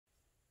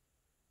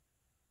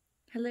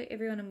Hello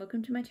everyone and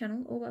welcome to my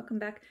channel, or welcome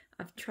back.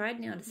 I've tried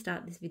now to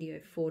start this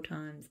video 4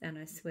 times and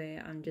I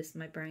swear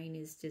my brain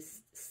is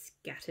just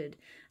scattered.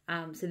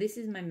 So this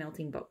is my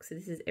melting box. So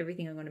this is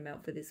everything I'm going to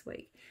melt for this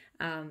week.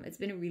 It's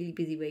been a really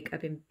busy week.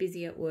 I've been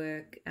busy at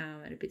work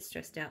and a bit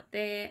stressed out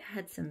there.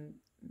 Had some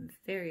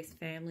various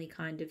family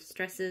kind of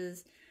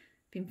stresses.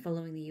 Been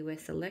following the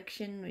US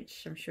election,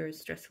 which I'm sure is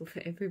stressful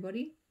for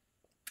everybody.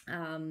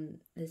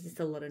 There's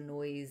just a lot of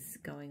noise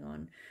going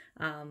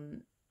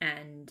on.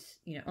 And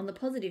you know, on the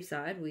positive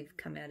side, we've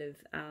come out of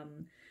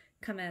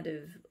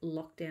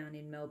lockdown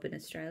in Melbourne,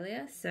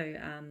 Australia. So,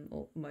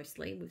 or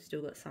mostly, we've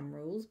still got some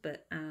rules,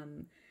 but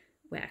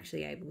we're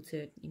actually able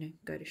to, you know,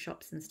 go to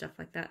shops and stuff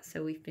like that.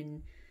 So we've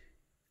been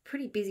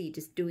pretty busy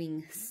just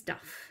doing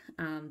stuff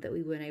that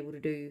we weren't able to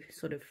do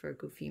sort of for a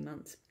good few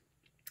months.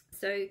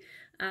 So,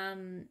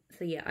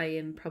 so yeah, I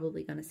am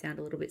probably going to sound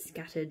a little bit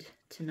scattered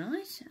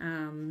tonight,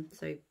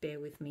 so bear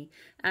with me.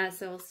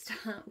 So I'll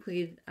start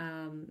with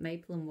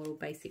Maple and Wattle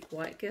Basic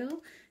White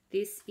Girl.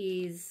 This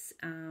is,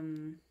 I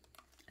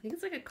think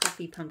it's like a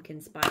coffee pumpkin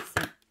spice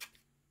scent.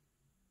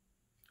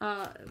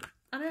 I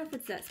don't know if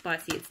it's that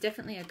spicy. It's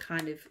definitely a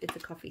kind of, it's a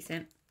coffee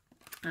scent.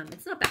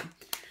 It's not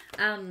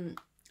bad.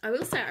 I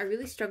will say I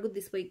really struggled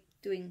this week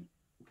doing,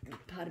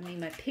 pardon me,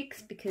 my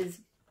picks because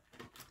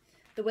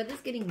the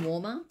weather's getting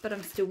warmer, but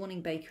I'm still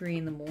wanting bakery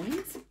in the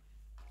mornings.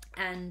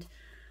 And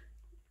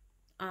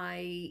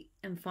I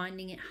am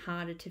finding it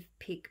harder to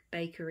pick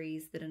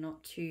bakeries that are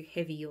not too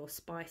heavy or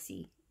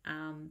spicy.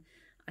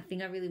 I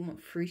think I really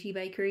want fruity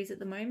bakeries at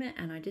the moment,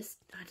 and I just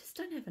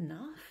don't have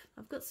enough.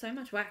 I've got so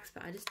much wax,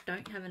 but I just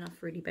don't have enough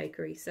fruity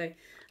bakeries. So,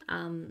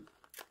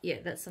 yeah,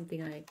 that's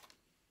something I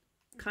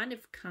kind of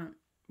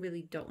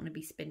don't want to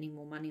be spending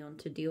more money on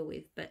to deal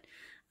with, but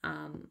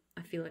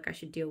I feel like I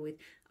should deal with.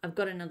 I've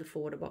got another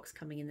 4-order box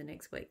coming in the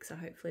next week, so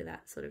hopefully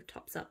that sort of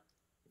tops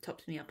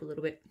me up a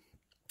little bit.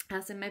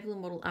 So Maple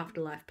and Wattle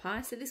Afterlife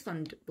Pie. So this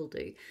one will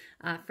do.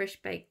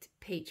 Fresh baked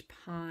peach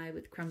pie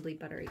with crumbly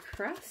buttery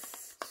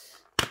crust.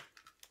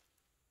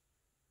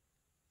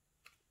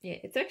 Yeah,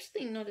 it's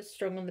actually not as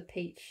strong on the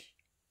peach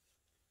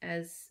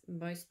as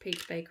most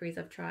peach bakeries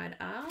I've tried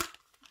are.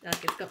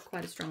 Like, it's got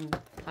quite a strong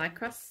pie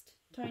crust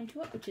tone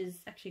to it, which is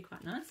actually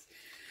quite nice.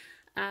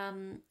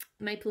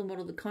 Maple and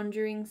Wattle The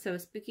Conjuring, so a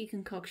spooky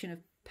concoction of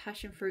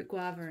passion fruit,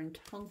 guava and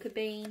tonka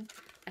bean.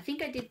 I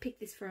think I did pick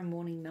this for a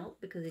morning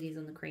melt because it is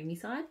on the creamy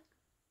side.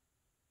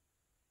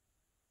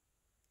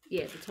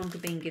 Yeah, the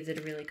tonka bean gives it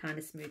a really kind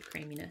of smooth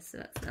creaminess, so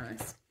that's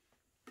nice.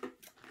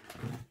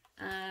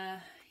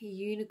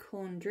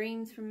 Unicorn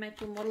Dreams from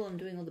Maple and Wattle. I'm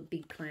doing all the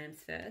big clams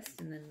first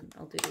and then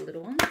I'll do the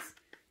little ones.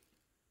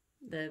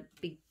 The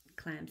big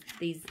clams,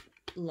 these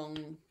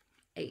long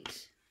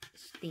 8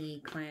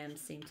 thingy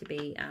clams seem to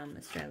be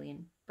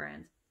Australian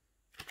brands.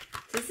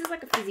 So this is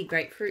like a fizzy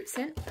grapefruit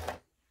scent.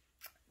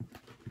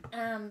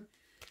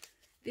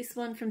 This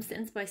one from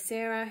Scents by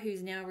Sarah,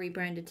 who's now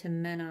rebranded to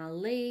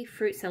Manali,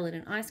 fruit salad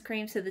and ice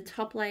cream. So the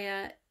top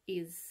layer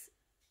is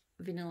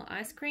vanilla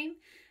ice cream,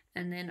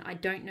 and then I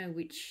don't know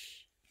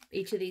which,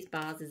 each of these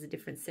bars is a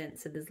different scent.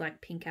 So there's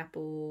like pink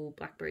apple,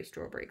 blackberry,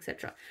 strawberry,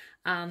 etc.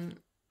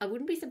 I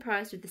wouldn't be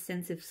surprised if the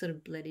scents have sort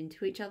of bled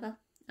into each other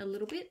a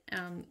little bit,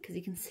 because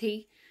you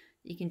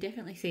can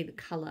definitely see the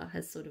colour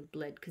has sort of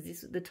bled,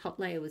 because the top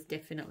layer was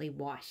definitely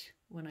white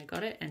when I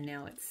got it, and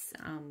now it's,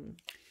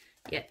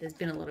 yeah, there's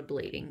been a lot of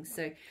bleeding.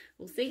 So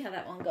we'll see how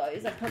that one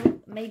goes. I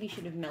maybe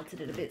should have melted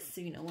it a bit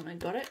sooner when I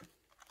got it.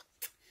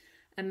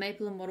 And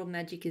Maple and Wattle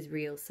Magic is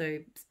Real. So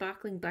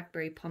sparkling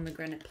blackberry,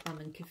 pomegranate, plum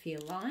and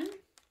kaffir lime.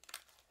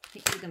 I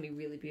think this is going to be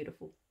really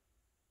beautiful.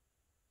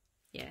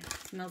 Yeah, it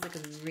smells like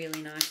a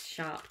really nice,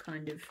 sharp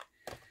kind of,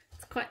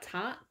 it's quite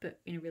tart, but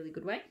in a really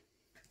good way.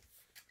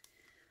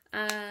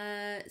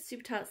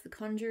 Super Tarts The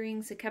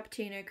Conjuring, so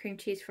cappuccino, cream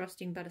cheese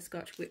frosting,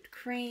 butterscotch, whipped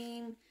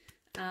cream.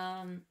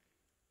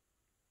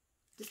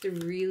 Just a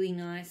really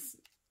nice,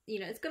 you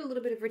know, it's got a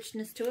little bit of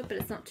richness to it, but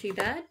it's not too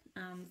bad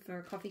for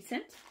a coffee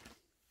scent.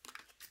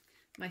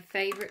 My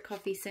favourite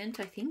coffee scent,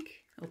 I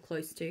think, or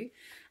close to,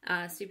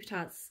 Super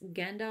Tarts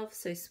Gandalf,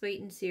 so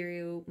sweetened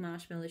cereal,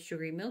 marshmallow,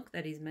 sugary milk.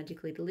 That is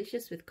magically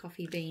delicious with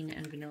coffee bean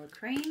and vanilla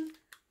cream.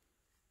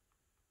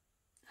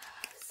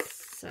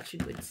 Such a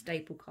good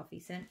staple coffee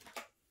scent.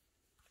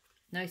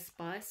 No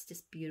spice,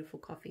 just beautiful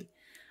coffee.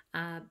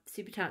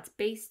 Super Tarts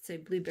Beast, so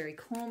blueberry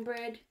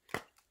cornbread.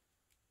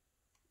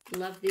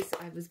 Love this.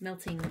 I was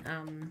melting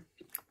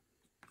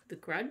The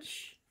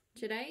Grudge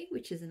today,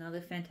 which is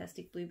another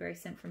fantastic blueberry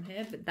scent from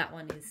her, but that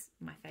one is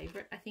my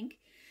favourite, I think.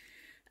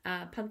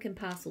 Pumpkin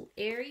Parcel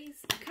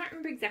Aries. I can't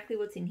remember exactly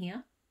what's in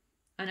here.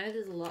 I know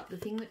there's a lot. The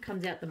thing that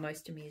comes out the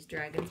most to me is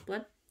Dragon's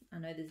Blood. I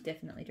know there's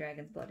definitely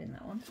Dragon's Blood in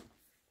that one.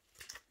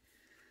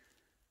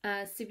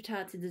 Super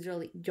Tarts is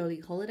the Jolly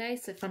Holiday,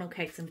 so funnel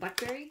cakes and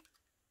blackberry.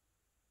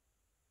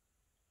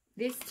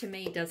 This to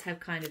me does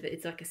have kind of,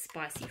 it's like a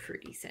spicy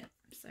fruity scent,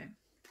 so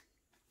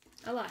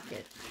I like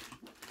it.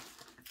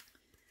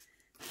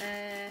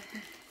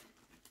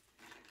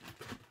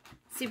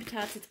 Super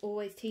Tarts, It's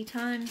Always Tea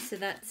Time, so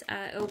that's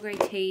Earl Grey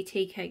tea,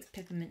 tea cakes,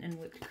 peppermint and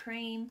whipped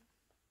cream.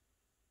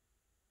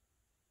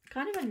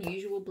 Kind of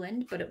unusual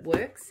blend, but it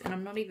works. And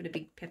I'm not even a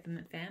big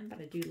peppermint fan,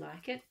 but I do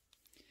like it.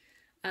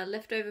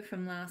 Leftover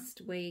from last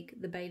week,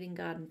 the Bathing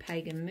Garden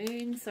Pagan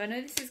Moon. So I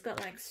know this has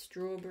got like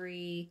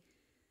strawberry.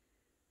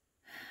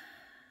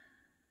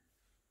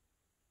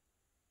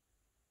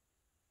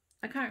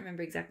 I can't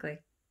remember exactly.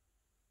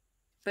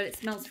 But it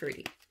smells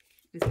fruity,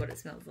 is what it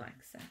smells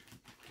like. So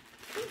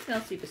it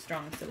smells super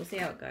strong, so we'll see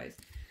how it goes.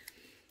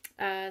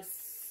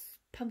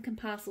 Pumpkin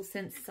Parcel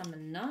Scent Summer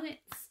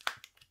Nights.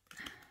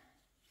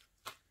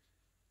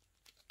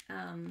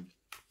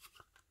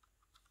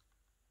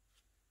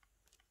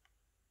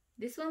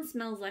 This one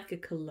smells like a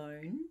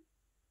cologne,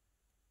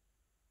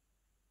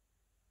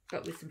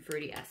 but with some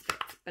fruity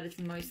aspects. But it's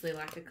mostly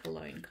like a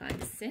cologne kind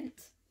of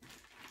scent.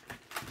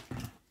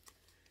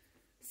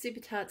 Super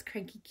Tarts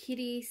Cranky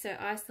Kitty. So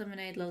ice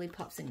lemonade,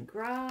 lollipops, and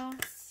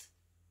grass.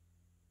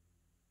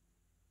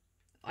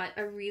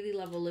 I really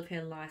love all of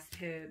her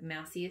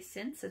mousiest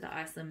scents, so the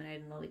ice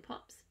lemonade and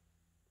lollipops.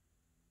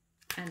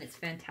 And it's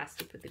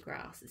fantastic with the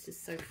grass. It's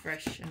just so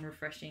fresh and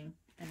refreshing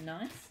and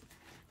nice.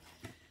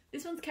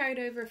 This one's carried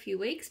over a few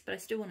weeks, but I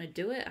still want to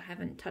do it. I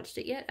haven't touched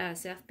it yet.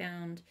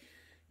 Southbound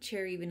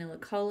Cherry Vanilla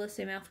Cola.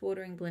 So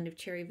mouth-watering blend of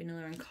cherry,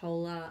 vanilla, and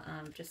cola,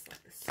 just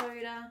like the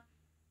soda.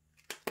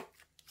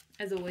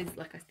 As always,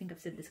 like I think I've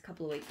said this a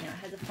couple of weeks now, it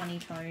has a funny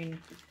tone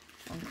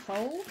on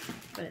cold,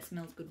 but it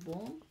smells good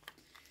warm.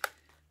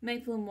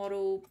 Maple and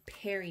Wattle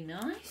Peary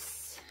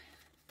Nice.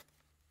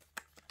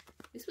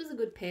 This was a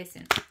good pear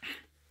scent.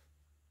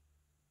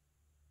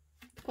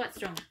 It's quite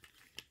strong.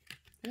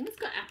 I think it's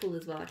got apple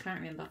as well, I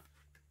can't remember.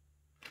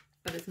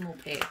 But it's more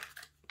pear.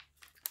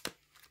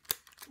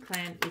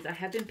 Clam is,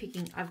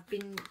 I've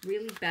been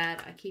really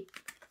bad. I keep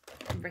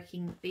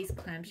wrecking these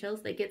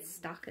clamshells. They get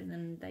stuck and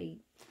then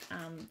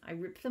I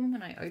rip them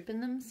when I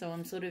open them. So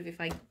I'm sort of, if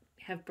I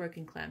have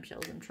broken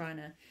clamshells, I'm trying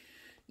to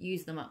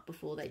use them up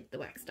before the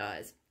wax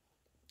dies.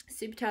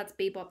 Super Tarts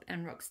Bebop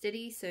and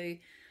Rocksteady. So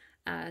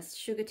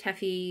sugar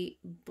taffy,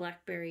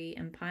 blackberry,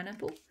 and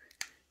pineapple.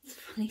 It's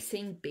funny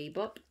seeing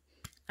Bebop.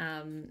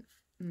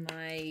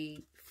 My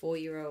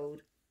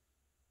 4-year-old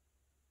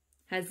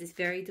has this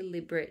very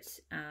deliberate,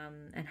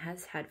 and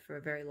has had for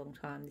a very long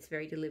time, this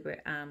very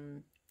deliberate,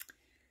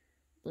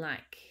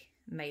 like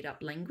made up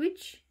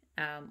language,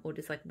 or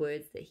just like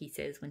words that he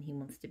says when he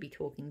wants to be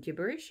talking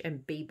gibberish,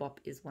 and Bebop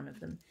is one of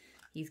them.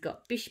 He's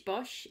got bish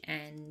bosh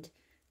and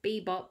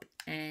Bebop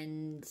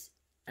and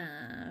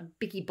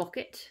Bicky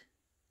Bocket,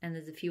 and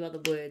there's a few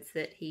other words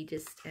that he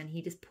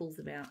just pulls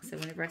them out. So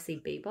whenever I see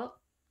Bebop,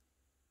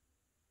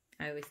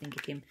 I always think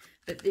of him.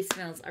 But this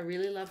smells, I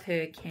really love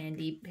her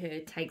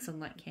takes on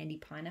like candy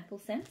pineapple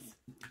scents.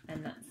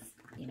 And that's,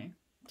 you know,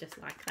 just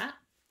like that.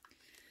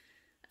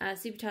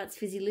 Super Tarts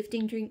Fizzy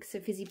Lifting Drink. So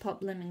Fizzy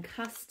Pop Lemon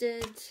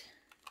Custard.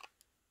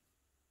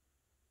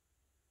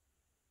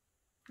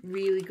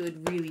 Really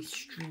good, really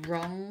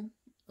strong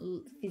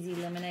fizzy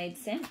lemonade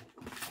scent.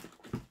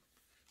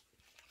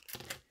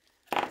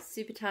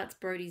 Super Tarts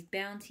Brody's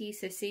Bounty.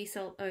 So sea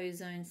salt,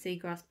 ozone,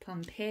 seagrass,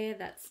 plum pear.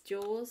 That's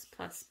Jaws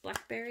plus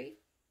blackberry.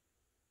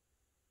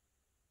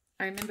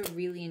 I remember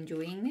really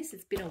enjoying this.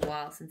 It's been a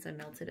while since I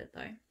melted it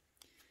though.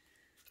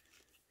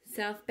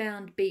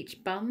 Southbound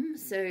Beach Bum.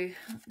 So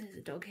there's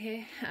a dog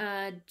hair.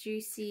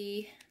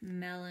 Juicy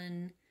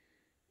melon,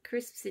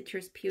 crisp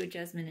citrus, pure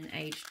jasmine, and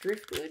aged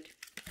driftwood.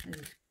 This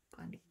is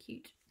kind of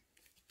cute.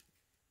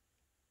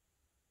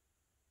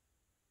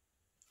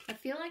 I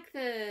feel like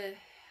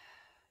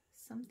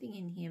something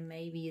in here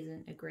maybe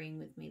isn't agreeing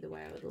with me the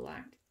way I would have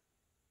liked.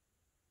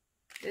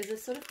 There's a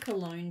sort of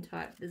cologne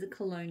type, there's a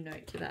cologne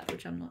note to that,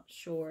 which I'm not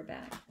sure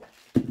about.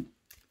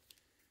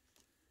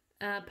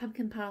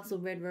 Pumpkin Parcel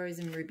Red Rose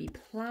and Ruby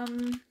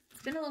Plum.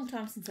 It's been a long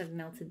time since I've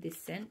melted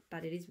this scent,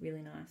 but it is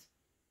really nice.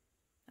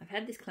 I've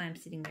had this clam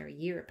sitting there a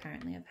year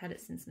apparently. I've had it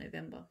since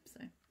November,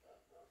 so.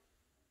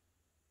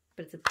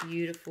 But it's a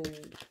beautiful,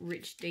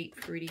 rich, deep,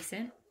 fruity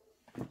scent.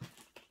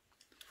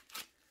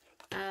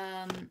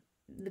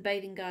 The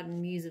Bathing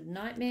Garden Muse of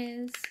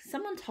Nightmares.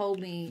 Someone told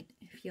me,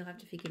 if you'll have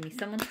to forgive me,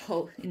 someone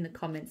in the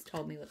comments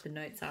told me what the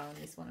notes are on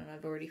this one, and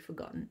I've already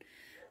forgotten.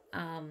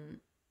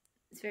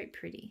 It's very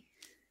pretty.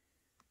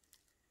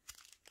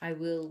 I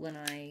will, when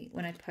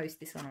I post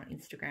this one on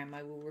Instagram,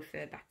 I will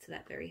refer back to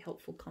that very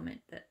helpful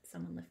comment that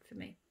someone left for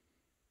me.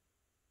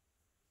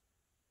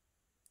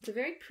 It's a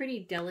very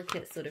pretty,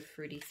 delicate sort of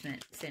fruity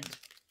scent.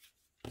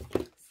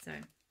 So,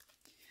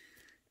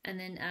 and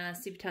then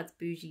Super Tarts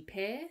Bougie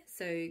Pear.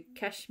 So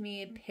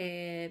cashmere,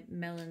 pear,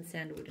 melon,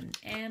 sandalwood, and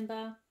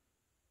amber.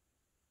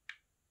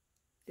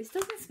 This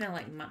doesn't smell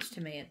like much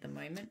to me at the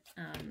moment.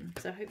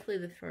 So hopefully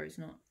the throw's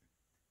not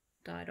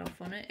died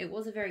off on it. It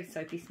was a very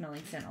soapy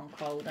smelling scent on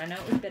cold. I know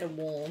it was better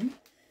warm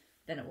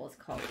than it was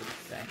cold.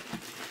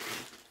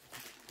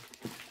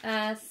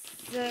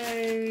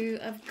 So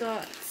I've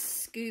got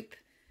Scoop,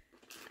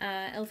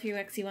 Elfie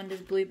Waxy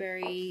Wonders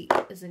Blueberry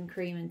and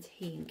Cream and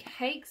Tea and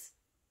Cakes.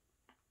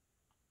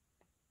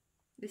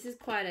 This is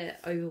quite an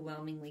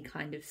overwhelmingly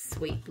kind of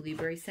sweet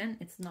blueberry scent.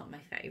 It's not my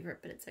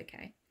favourite, but it's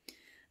okay.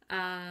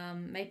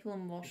 Maple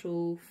and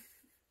Wattle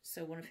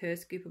So one of her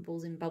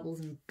scoopables in Bubbles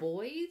and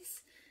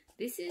Boys.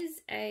 This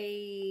is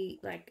a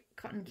like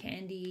cotton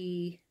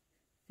candy,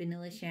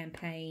 vanilla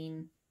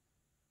champagne.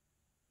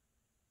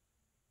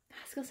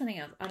 It's got something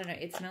else. I don't know.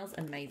 It smells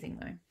amazing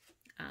though.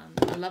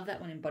 I love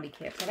that one in body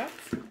care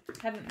products.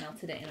 Haven't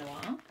melted it in a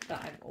while,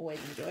 but I've always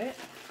enjoyed it.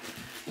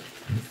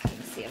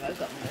 Let's see if I've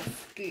got more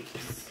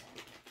scoops.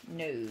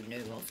 No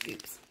more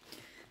scoops.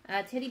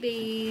 Teddy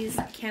Bees,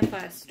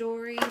 Campfire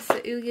Stories, so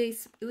Ooey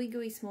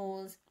Gooey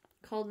S'mores,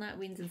 Cold Night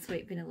Winds and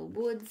Sweet Vanilla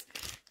Woods.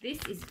 This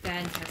is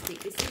fantastic.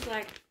 This is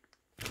like,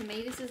 to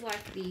me, this is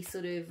like the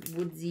sort of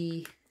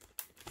woodsy,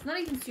 it's not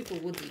even super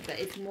woodsy, but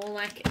it's more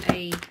like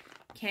a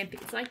camp,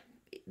 it's like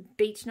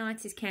beach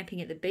nights is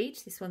camping at the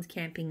beach. This one's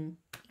camping,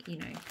 you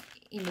know,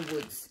 in the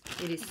woods.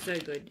 It is so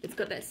good. It's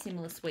got that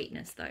similar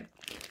sweetness though.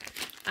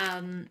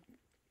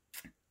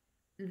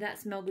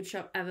 That's Melgood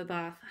Shop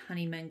Avabath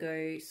Honey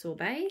Mango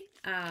Sorbet.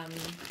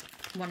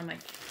 One of my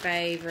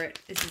favourite.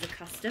 This is a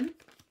custom,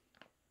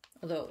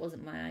 although it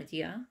wasn't my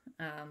idea.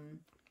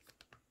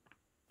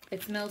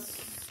 It smells,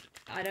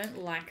 I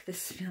don't like the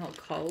smell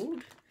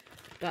cold,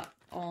 but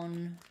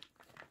on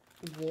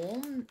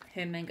warm,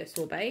 her mango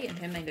sorbet, and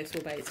her mango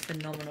sorbet is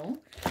phenomenal.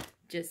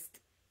 Just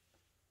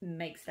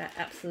makes that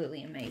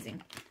absolutely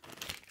amazing.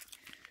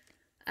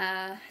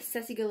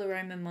 Sassy Girl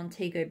Aroma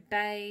Montego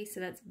Bay.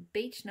 So that's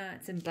Beach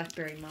Nights and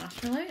Blackberry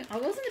Marshmallow. I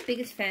wasn't the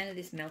biggest fan of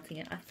this melting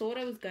it. I thought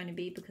I was going to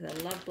be because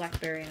I love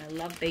Blackberry and I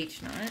love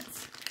Beach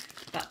Nights.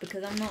 But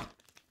because I'm not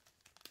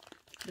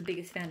the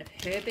biggest fan of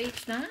her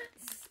Beach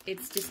Nights,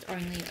 it's just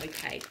only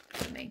okay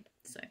for me.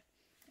 So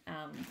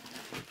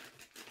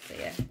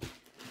yeah.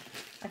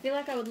 I feel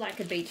like I would like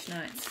a Beach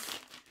Nights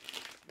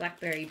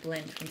Blackberry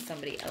blend from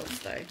somebody else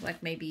though.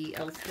 Like maybe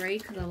L3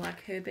 because I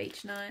like her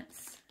Beach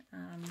Nights.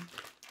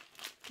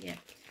 Yeah.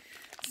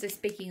 So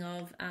speaking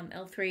of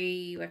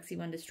L3 Waxy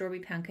Wonder Strawberry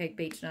Pound Cake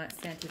Beach Night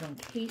Santa's on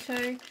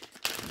Keto.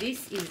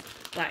 This is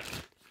like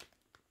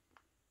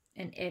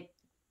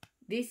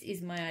this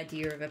is my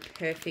idea of a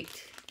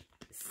perfect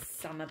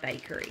summer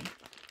bakery.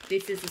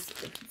 This is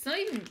it's not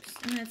even,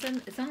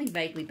 it's only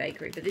vaguely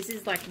bakery, but this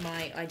is like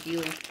my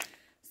ideal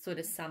sort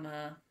of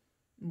summer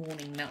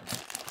morning melt,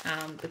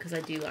 because I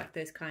do like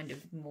those kind of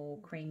more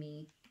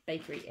creamy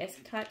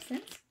bakery-esque type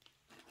scents.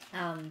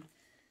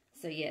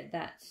 So yeah,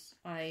 that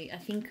I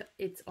think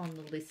it's on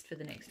the list for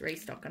the next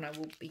restock, and I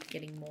will be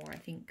getting more, I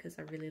think, because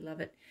I really love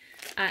it.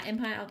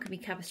 Empire Alchemy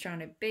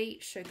Capistrano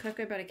Beach, so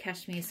cocoa butter,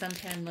 cashmere,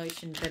 suntan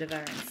lotion,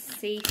 vetiver, and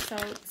sea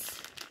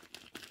salts.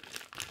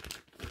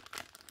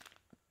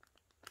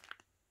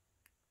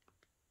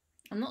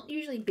 I'm not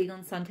usually big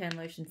on suntan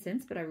lotion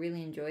scents, but I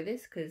really enjoy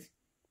this because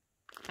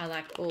I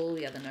like all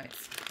the other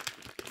notes.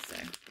 So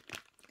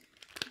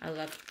I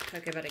love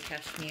cocoa butter,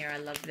 cashmere. I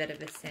love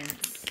vetiver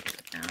scents.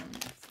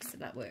 So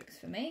that works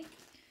for me.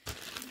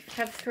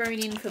 Have thrown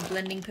in for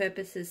blending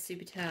purposes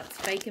Super Tarts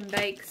Bacon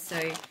Bake.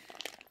 So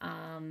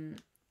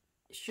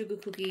sugar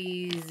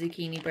cookies,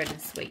 zucchini bread,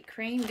 and sweet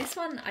cream. This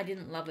one I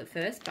didn't love at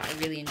first, but I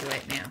really enjoy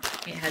it now.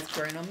 It has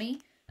grown on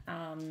me.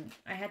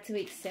 I had to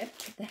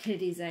accept that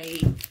it is a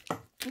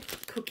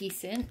cookie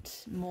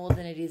scent more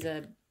than it is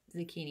a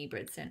zucchini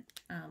bread scent.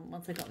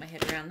 Once I got my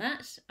head around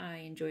that, I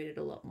enjoyed it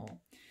a lot more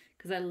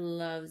because I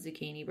love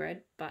zucchini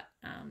bread, but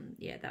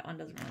yeah, that one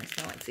doesn't really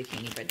smell like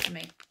zucchini bread to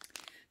me.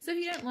 So if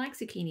you don't like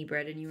zucchini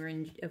bread and you're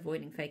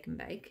avoiding fake and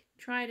bake,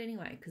 try it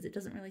anyway because it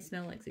doesn't really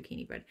smell like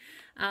zucchini bread.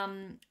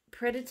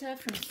 Predator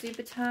from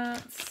Super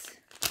Tarts.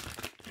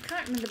 I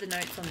can't remember the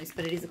notes on this,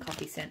 but it is a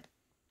coffee scent.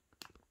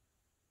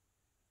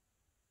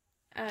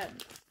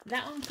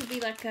 That one could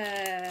be like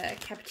a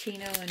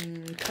cappuccino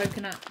and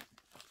coconut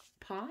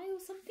pie or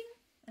something,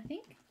 I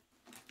think.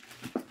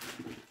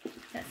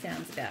 That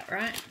sounds about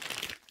right.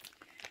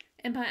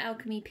 Empire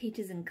Alchemy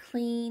Peaches and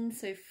Clean,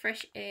 so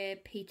fresh air,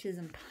 peaches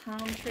and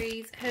palm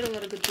trees. Heard a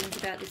lot of good things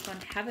about this one.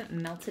 Haven't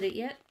melted it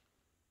yet.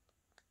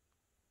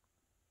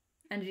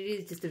 And it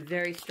is just a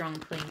very strong,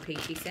 clean,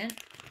 peachy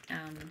scent.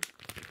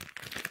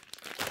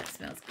 That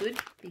smells good.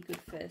 Be good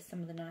for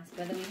some of the nice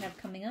weather we have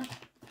coming up.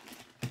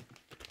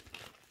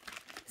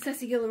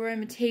 Sassy Girl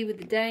Aroma Tea with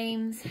the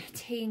Dames,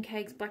 tea and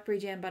cakes, blackberry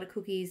jam, butter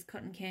cookies,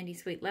 cotton candy,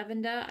 sweet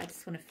lavender. I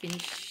just want to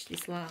finish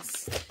this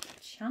last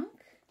chunk.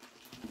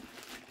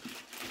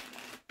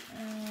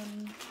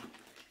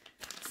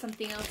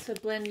 Something else for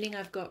blending,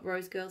 I've got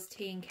Rose Girls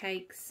Tea and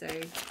Cakes, so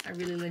I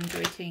really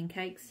enjoy tea and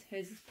cakes.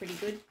 Hers is pretty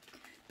good.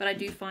 But I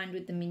do find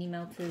with the mini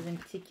melters in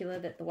particular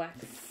that the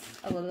wax,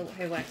 a lot of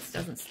her wax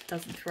doesn't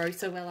throw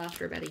so well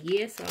after about a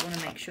year, so I want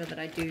to make sure that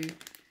I do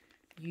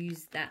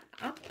use that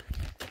up.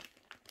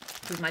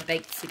 Because my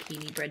baked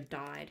zucchini bread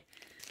died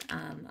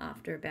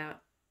after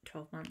about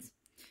 12 months.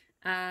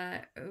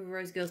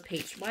 Rose Girls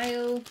Peach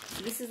Whale.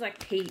 So this is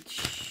like peach,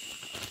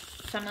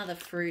 some other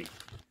fruit.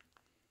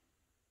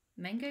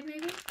 Mango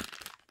maybe?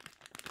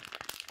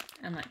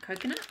 And like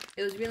coconut.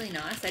 It was really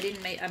nice.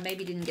 I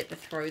maybe didn't get the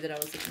throw that I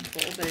was looking for,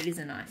 but it is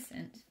a nice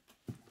scent.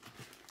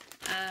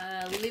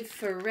 Live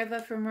Forever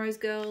from Rose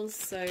Girls.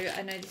 So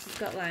I know this has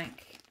got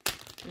like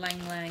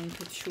Lang Lang,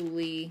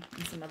 patchouli,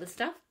 and some other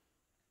stuff.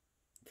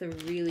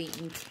 It's a really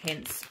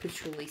intense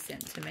patchouli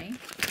scent to me.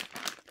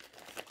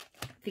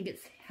 I think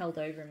it's held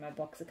over in my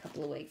box a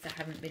couple of weeks. I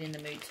haven't been in the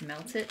mood to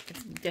melt it.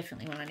 It's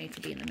definitely one I need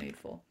to be in the mood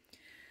for.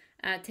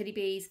 Teddy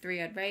Bees,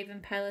 Three-Eyed Raven,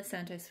 Palo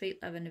Santo,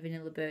 Sweet Lavender,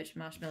 Vanilla Birch,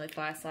 Marshmallow,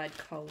 Fireside,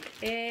 Cold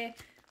Air.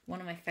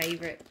 One of my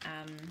favourite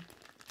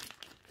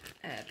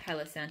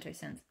Palo Santo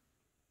scents.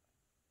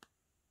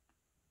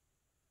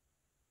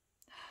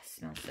 Oh,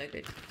 smells so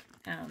good.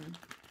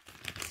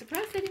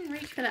 Surprised I didn't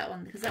reach for that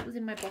one because that was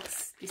in my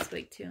box this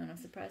week too, and I'm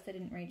surprised I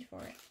didn't reach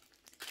for it.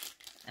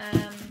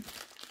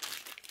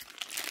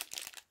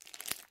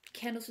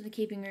 Candles from the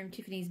Keeping Room,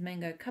 Tiffany's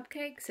Mango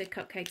Cupcake. So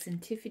cupcakes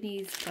and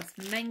Tiffany's plus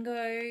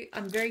mango.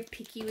 I'm very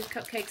picky with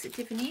cupcakes at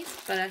Tiffany's,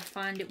 but I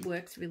find it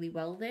works really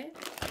well there.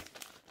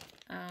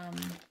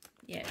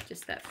 Yeah,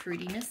 just that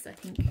fruitiness I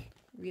think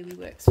really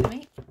works for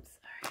me.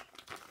 Sorry.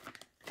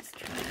 Just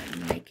trying to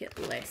make it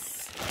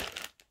less,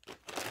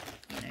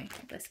 you know,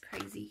 less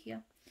crazy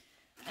here.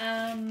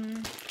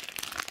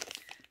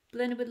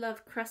 Blended with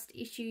Love Crust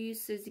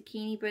Issues, so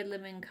zucchini bread,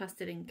 lemon,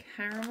 custard and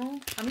caramel.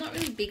 I'm not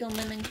really big on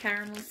lemon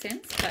caramel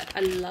scents, but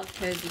I love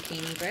her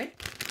zucchini bread.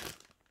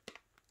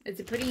 It's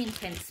a pretty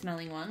intense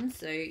smelling one,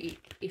 so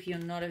if you're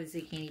not a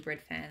zucchini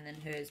bread fan, then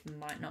hers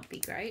might not be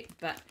great,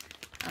 but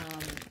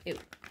it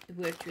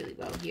worked really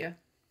well here,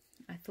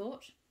 I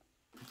thought.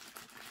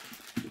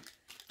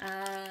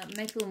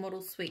 Maple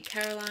Model Sweet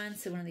Caroline,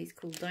 so one of these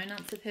cool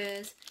donuts of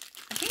hers.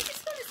 I think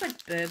this one is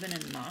like bourbon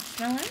and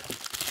marshmallow.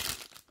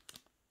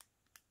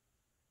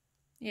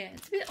 Yeah,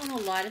 it's a bit on the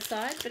lighter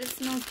side, but it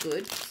smells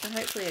good, so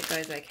hopefully it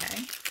goes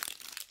okay.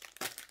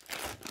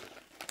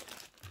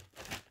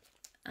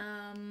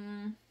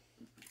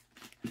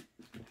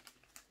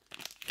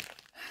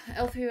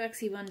 L3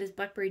 Waxy Wonders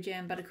Blackberry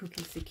Jam Butter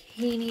Cookie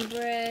Zucchini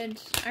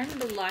Bread. I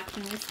remember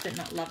liking this, but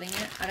not loving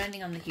it. I don't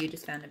think I'm the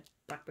hugest fan of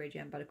Blackberry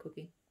Jam Butter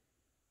Cookie.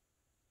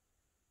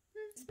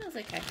 It smells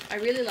okay. I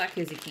really like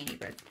her zucchini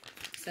bread,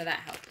 so that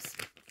helps.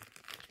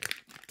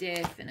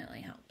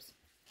 Definitely helps.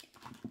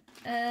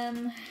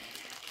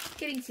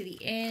 Getting to the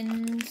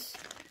end.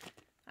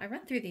 I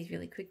run through these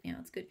really quick now.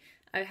 It's good.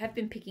 I have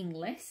been picking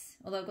less,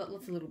 although I've got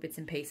lots of little bits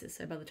and pieces,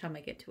 so by the time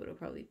I get to it, it'll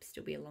probably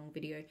still be a long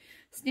video.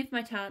 Sniff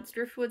My Tarts,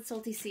 Driftwood,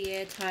 Salty Sea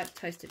Air Type,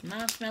 Toasted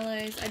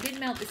Marshmallows. I did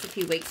melt this a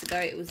few weeks ago.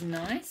 It was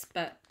nice,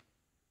 but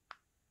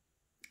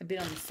a bit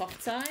on the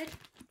soft side,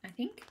 I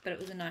think, but it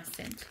was a nice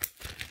scent.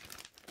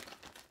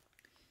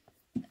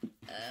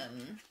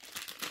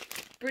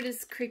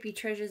 Britta's Creepy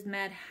Treasures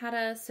Mad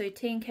Hatter. So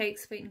tea and cake,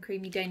 sweet and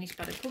creamy Danish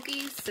butter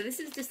cookies. So this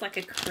is just like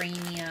a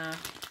creamier,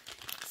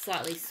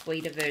 slightly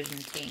sweeter version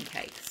of tea and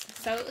cakes.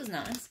 So it was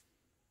nice.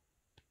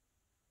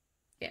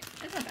 Yeah,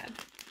 it's not bad.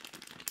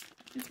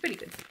 It's pretty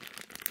good.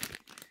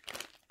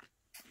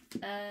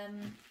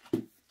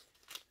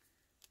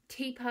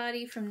 Tea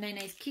Party from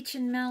Nene's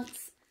Kitchen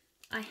Melts.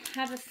 I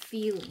have a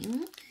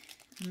feeling,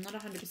 I'm not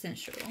 100%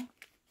 sure.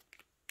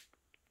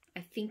 I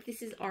think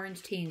this is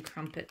orange tea and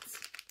crumpets.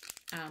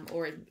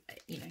 Or,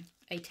 you know,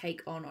 a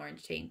take on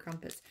orange tea and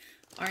crumpets.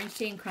 Orange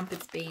tea and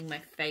crumpets being my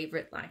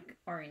favourite, like,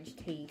 orange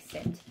tea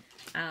scent.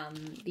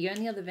 The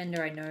only other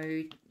vendor I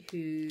know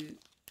who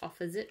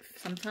offers it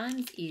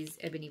sometimes is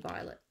Ebony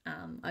Violet.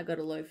 I got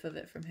a loaf of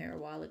it from her a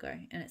while ago,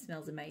 and it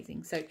smells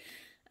amazing. So,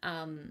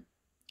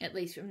 at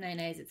least from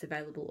Nene's, it's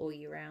available all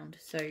year round.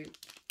 So,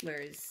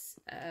 whereas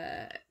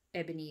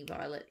Ebony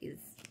Violet is...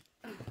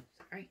 Oh,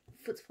 sorry,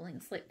 foot's falling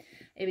asleep.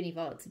 Ebony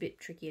Violet's a bit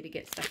trickier to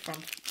get stuff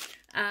from.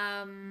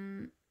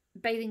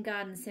 Bathing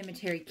Garden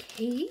Cemetery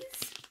Keys.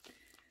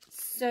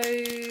 So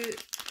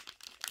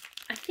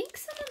I think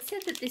someone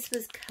said that this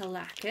was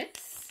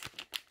Calacus,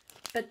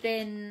 but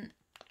then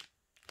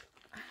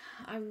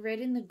I read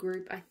in the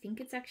group, I think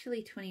it's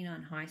actually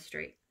 29 High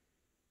Street,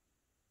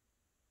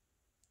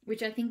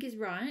 which I think is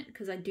right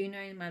because I do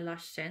know my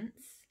Lush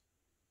scents,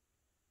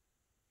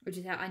 which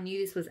is how I knew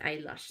this was a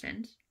Lush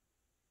scent.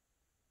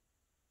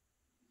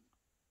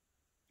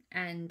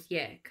 And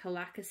yeah,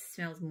 Calacus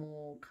smells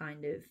more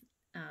kind of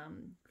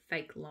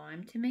fake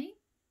lime to me.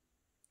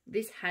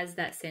 This has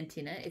that scent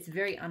in it. It's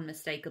very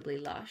unmistakably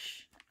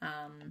Lush.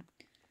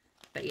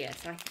 But yeah,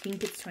 so I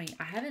think it's 20.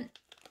 I haven't,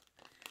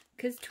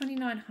 because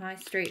 29 High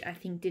Street I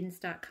think didn't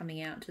start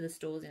coming out to the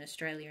stores in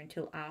Australia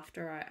until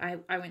after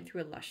I went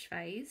through a Lush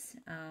phase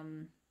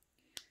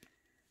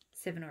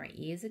 7 or 8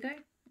 years ago,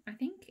 I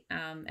think.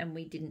 And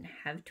we didn't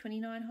have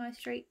 29 High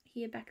Street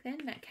here back then.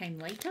 That came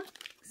later.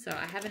 So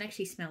I haven't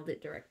actually smelled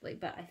it directly,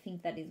 but I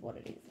think that is what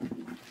it is.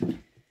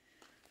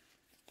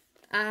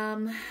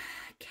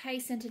 K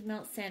Scented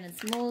Melt Sand and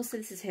S'mores. So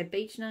this is her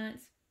Beach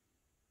Nights.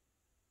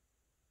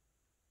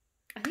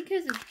 I think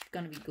hers is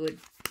going to be good.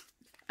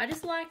 I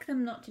just like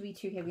them not to be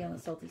too heavy on the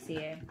salty sea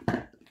air.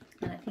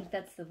 And I think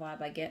that's the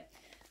vibe I get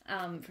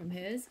from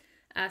hers.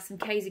 Some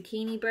K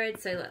Zucchini bread.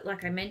 So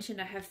like I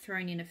mentioned, I have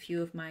thrown in a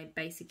few of my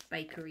basic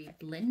bakery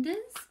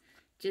blenders.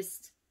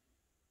 Just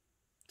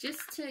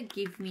to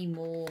give me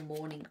more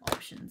morning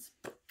options.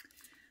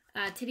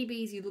 Teddy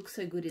Bees, You Look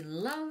So Good in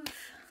Love.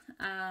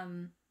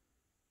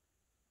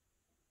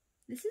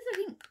 This is, I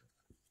think,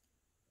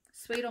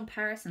 Sweet on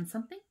Paris and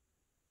something.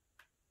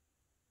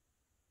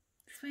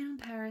 Sweet on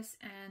Paris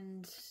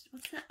and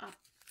what's that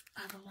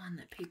other one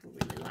that people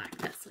really like?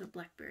 That sort of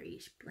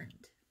blackberry-ish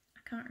blend.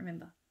 I can't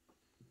remember.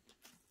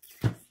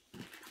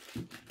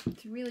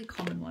 It's a really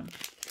common one.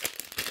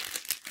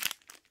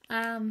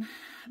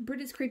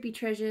 Brita's Creepy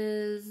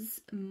Treasures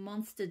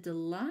Monster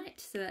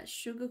Delight. So that's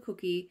sugar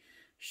cookie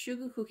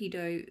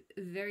dough,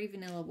 very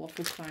vanilla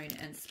waffle cone,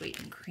 and sweet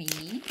and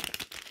creamy.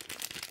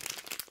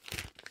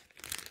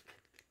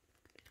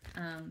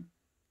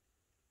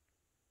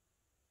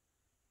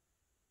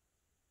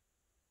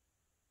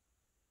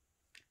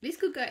 This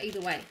could go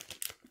either way,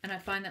 and I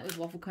find that with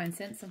waffle cone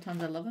scents.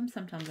 Sometimes I love them,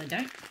 sometimes I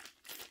don't.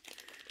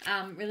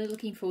 Really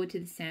looking forward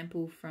to the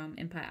sample from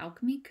Empire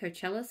Alchemy,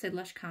 Coachella, so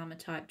Lush Karma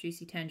type,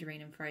 Juicy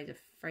Tangerine and Fraser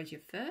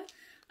Fir.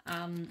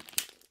 Not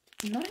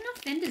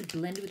enough vendors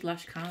blend with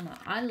Lush Karma.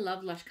 I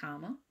love Lush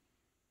Karma.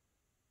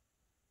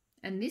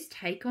 And this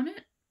take on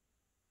it,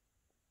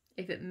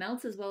 if it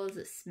melts as well as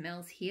it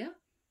smells here,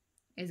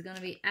 is going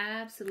to be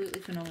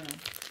absolutely phenomenal.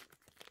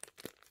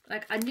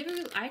 Like, I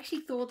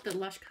actually thought that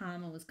Lush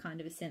Karma was kind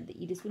of a scent that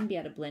you just wouldn't be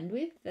able to blend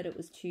with, that it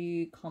was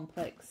too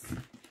complex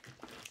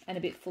and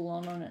a bit full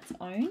on its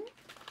own.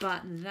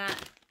 But that,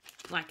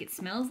 like, it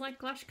smells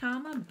like Lush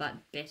Karma, but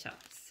better.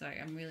 So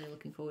I'm really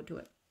looking forward to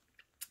it.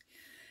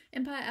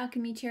 Empire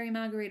Alchemy Cherry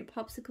Margarita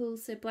Popsicles.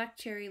 So black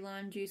cherry,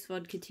 lime juice,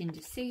 vodka,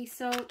 ginger, sea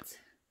salt.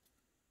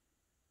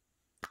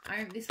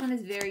 This one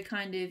is very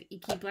kind of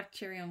icky black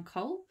cherry on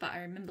cold, but I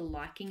remember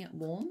liking it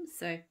warm.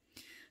 So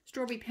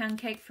strawberry pound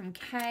cake from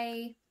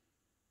Kay.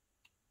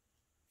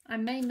 I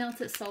may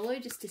melt it solo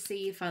just to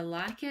see if I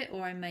like it,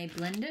 or I may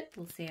blend it.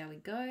 We'll see how we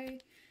go.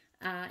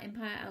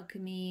 Empire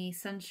Alchemy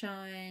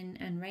Sunshine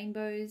and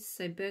Rainbows.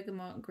 So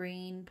bergamot,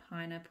 green,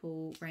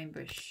 pineapple,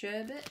 rainbow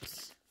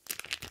sherbet.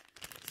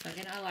 So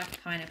again, I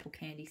like pineapple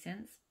candy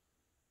scents.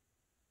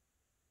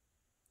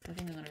 So I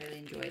think I'm going to really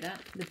enjoy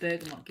that. The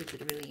bergamot gives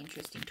it a really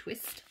interesting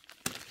twist.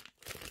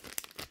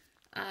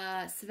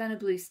 Savannah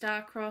Blue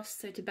Starcross.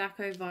 So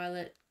tobacco,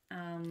 violet,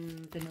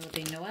 vanilla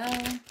bean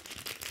Noel.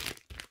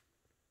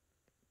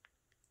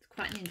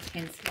 Quite an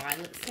intense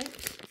violet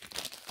scent.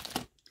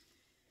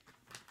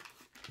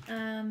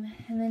 And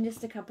then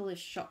just a couple of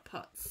shot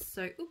pots.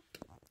 So,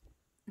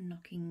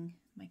 knocking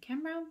my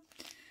camera.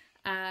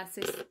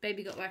 So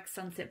Baby Got Wax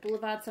Sunset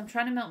Boulevard. So I'm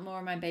trying to melt more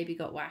of my Baby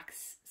Got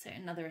Wax. So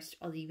another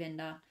Aussie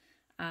vendor.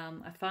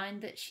 I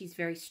find that she's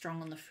very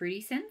strong on the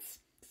fruity scents.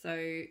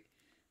 So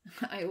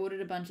I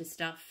ordered a bunch of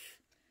stuff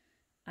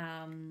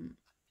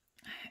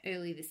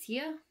early this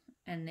year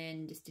and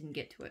then just didn't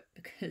get to it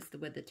because the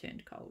weather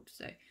turned cold.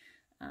 So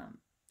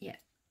yeah.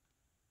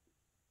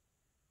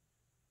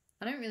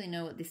 I don't really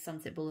know what this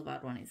Sunset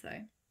Boulevard one is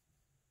though.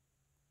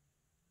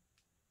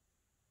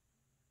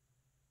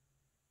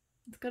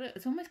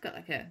 It's almost got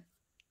like a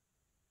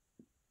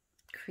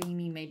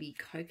creamy, maybe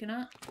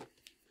coconut.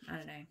 I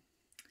don't know.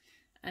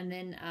 And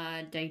then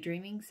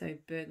Daydreaming, so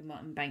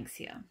bergamot and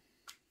Banksia.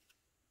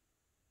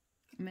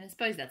 I mean, I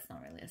suppose that's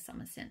not really a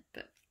summer scent,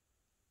 but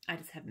I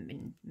just haven't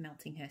been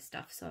melting her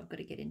stuff, so I've got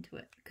to get into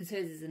it. Because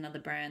hers is another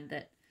brand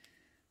that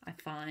I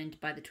find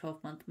by the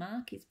 12-month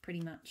mark is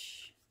pretty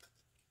much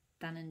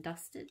done and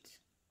dusted.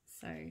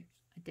 So I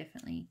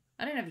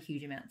don't have a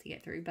huge amount to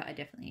get through, but I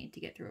definitely need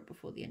to get through it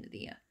before the end of the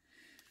year.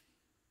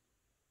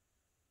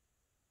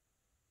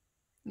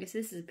 I guess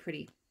this is a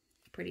pretty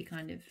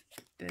kind of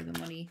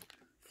bergamot-y,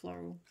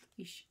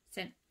 floral-ish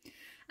scent.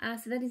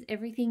 So that is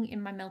everything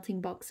in my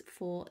melting box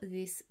for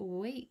this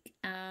week.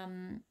 I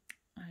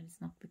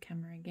just knocked the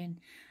camera again.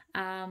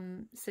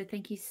 So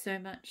thank you so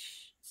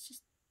much.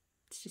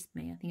 It's just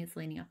me. I think it's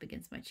leaning up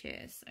against my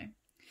chair. So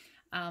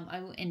I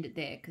will end it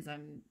there because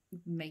I'm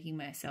making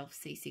myself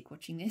seasick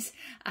watching this.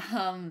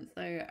 So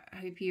I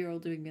hope you're all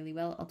doing really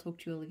well. I'll talk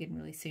to you all again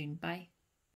really soon. Bye.